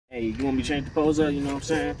Hey, you want me to change the pose up, you know what I'm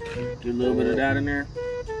saying? Get a little bit of that in there.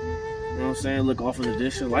 You know what I'm saying? Look off of the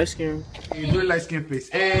dish, light skin. You do light skin face.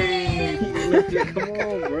 Hey! Come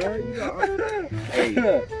on, bro. You know, hey.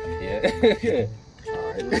 Yeah.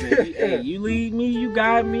 Alright, listen, hey, you lead me, you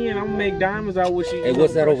guide me, and I'm gonna make diamonds out with you. Hey,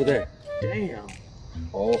 what's that over there? Damn.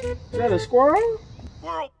 Oh. Is that a squirrel?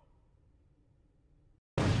 Squirrel.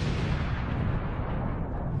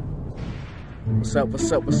 What's up,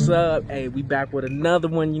 what's up, what's up? Hey, we back with another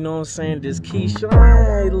one, you know what I'm saying? This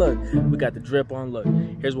QeShaun. Hey, look, we got the drip on. Look,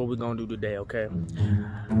 here's what we're gonna do today, okay?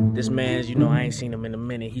 This man's, you know, I ain't seen him in a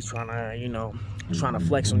minute. He's trying to, you know, trying to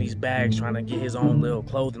flex on these bags, trying to get his own little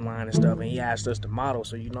clothing line and stuff, and he asked us to model,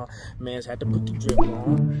 so, you know, man's had to put the drip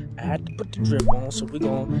on. I had to put the drip on, so we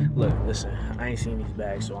gonna, look, listen, I ain't seen these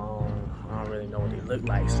bags, so I don't really know what they look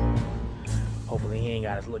like, so hopefully he ain't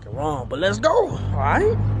got us looking wrong, but let's go, all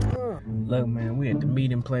right? Look, man, we at the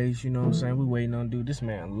meeting place, you know what I'm saying? We waiting on dude. This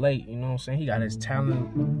man late, you know what I'm saying? He got his talent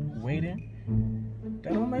waiting.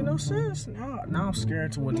 That don't make no sense. Now I'm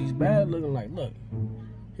scared to what these bags looking like. Look,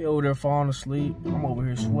 he over there falling asleep. I'm over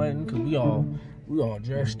here sweating because we all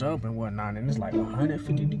dressed up and whatnot, and it's like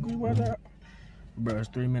 150-degree weather. Bro, it's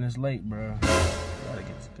 3 minutes late, bro. Gotta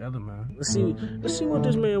get together, man. Let's see what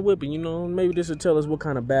this man whipping, you know? Maybe this will tell us what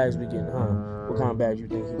kind of bags we getting, huh? What kind of bags you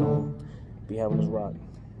think he gonna be having us rock?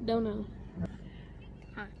 Don't know.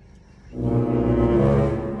 Hi.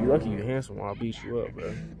 You lucky you handsome when I beat you up,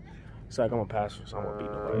 bro. It's like I'm a pastor, so I'm gonna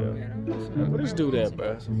beat nobody up. What this dude at,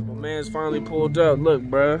 bro? My man's finally pulled up. Look,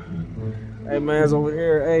 bro. Hey, man's over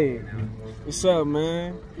here. Hey, what's up,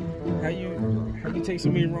 man? How you take so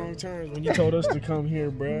many wrong turns when you told us to come here,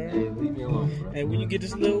 bro? Hey, leave me alone, bro. Hey, when you get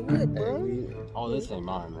this little whip, bro? Oh, this ain't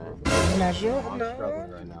mine, man. I'm not sure. I'm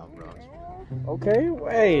struggling right now, bro. Okay,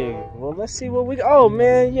 hey, well, let's see what we. Oh,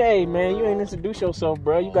 man, yay, man, you ain't introduced yourself,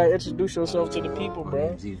 bro. You gotta introduce yourself to the people,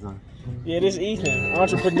 bro. Yeah, this Ethan,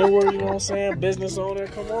 entrepreneur, you know what I'm saying? Business owner,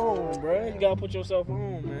 come on, bro. You gotta put yourself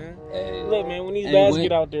on, man. Hey, look, man, when these bags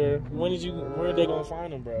get out there, where are they gonna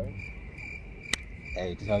find them, bro?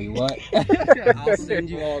 Hey, tell you what, I'll send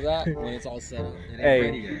you all that when it's all settled. It ain't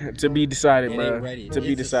ready yet. To be decided, bro. It ain't ready. To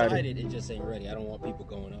be decided. It just ain't ready. I don't want people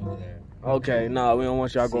going over there. Okay, no, we don't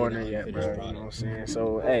want y'all going there yet, bro. You know what I'm saying?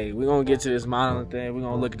 So, hey, we're gonna get to this modeling thing. We're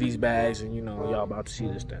gonna look at these bags, and you know, y'all about to see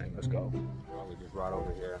this thing. Let's go. Well, we just right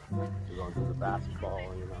over here. We're gonna do the basketball,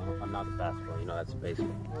 you know. I'm not the basketball, you know, that's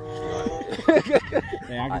baseball.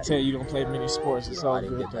 Hey, I can tell you don't play many sports. It's all I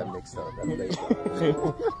didn't good. get that mixed up. That's baseball.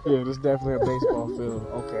 Yeah, there's definitely a baseball field.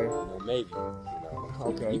 Okay. Well, maybe. You know.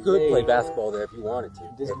 Okay. You could play basketball there if you wanted to.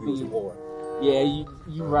 If you was bored. Yeah,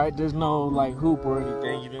 you right. There's no like hoop or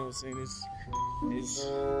anything. You know what I'm saying? It's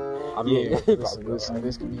I mean, yeah. Listen,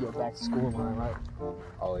 this could be your back to school line, right?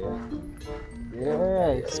 Oh yeah.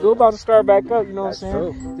 Yeah, school about to start back up. You know what I'm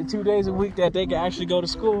saying? True. The 2 days a week that they can actually go to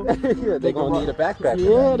school. Yeah, they're gonna need a backpack.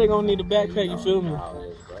 Yeah, they're gonna need a backpack. You feel me?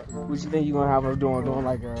 What you think you gonna have us doing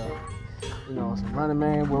like you know, some running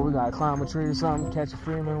man where we gotta climb a tree or something, catch a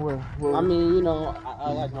freeman? Where I mean, you know,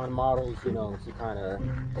 I like my models, you know, to kind of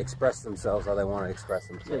express themselves how they want to express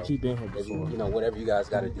themselves. Yeah, keep in here. You know, whatever you guys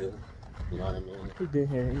got to do. You know what I mean? He been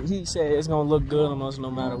here. He said it's gonna look good on us no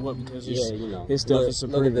matter what because his stuff is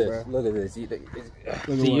supreme. Look at this. Bro. Look at this.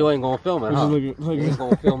 See, you ain't gonna film it, huh? You ain't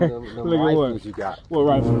gonna film the rifles you got. What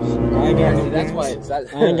rifles? I ain't got no guns.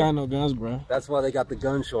 I ain't got no guns, bro. That's why they got the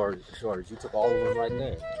gun shortage. You took all of them right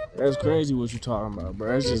there. That's crazy what you talking about,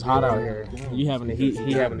 bro. It's just hot out here. You having the heat.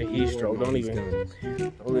 He having the heat stroke. Don't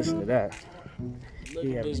listen to that. Look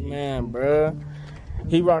at this man, bro.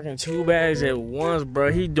 He rocking 2 bags at once,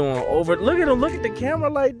 bro. He doing over. Look at him. Look at the camera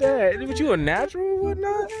like that. What you a natural or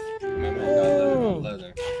whatnot?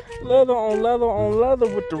 Leather. Leather on leather on leather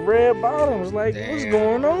with the red bottoms. Like, what's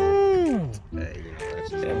going on? Hey,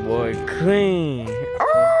 that boy clean.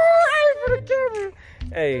 Oh, hey, for the camera.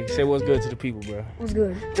 Hey, say what's good to the people, bro. What's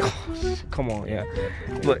good? Come on, yeah.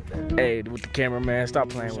 Look, hey, with the cameraman, stop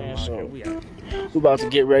playing with me. So we about to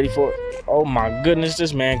get ready for it. Oh my goodness,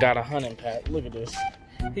 this man got a hunting pack. Look at this.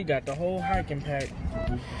 He got the whole hiking pack.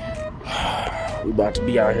 We about to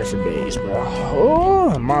be out here for days, bro.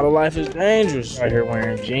 Oh, model life is dangerous. Out here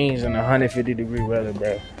wearing jeans in 150-degree weather,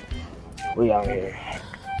 bro. We out here.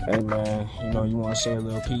 Hey man, you know you want to say a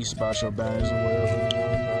little piece about your bags or whatever.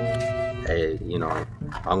 Hey, you know,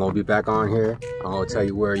 I'm gonna be back on here. I'm gonna tell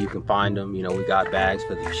you where you can find them. You know, we got bags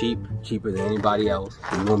for the cheaper than anybody else.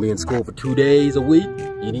 You're gonna be in school for 2 days a week.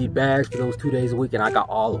 You need bags for those 2 days a week, and I got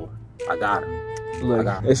all of them. I got them. Look,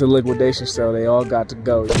 it's a liquidation sale. They all got to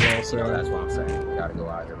go. You know what I'm saying? You know, that's what I'm saying. gotta go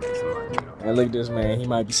out here and make some money, you know. And look at this man, he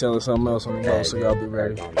might be selling something else on the go, so y'all be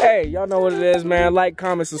ready. Hey, y'all know what it is, man. Like,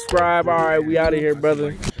 comment, subscribe. All right, we out of here,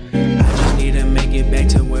 brother. I just need to make it back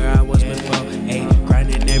to where I was before. Ayy,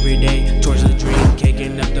 grinding every day towards the dream,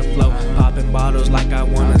 kicking up the flow, popping bottles like I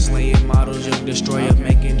wanna, slaying models, young destroyer,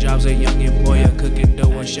 making jobs, a young employer, cooking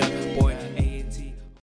dough, a chef boy.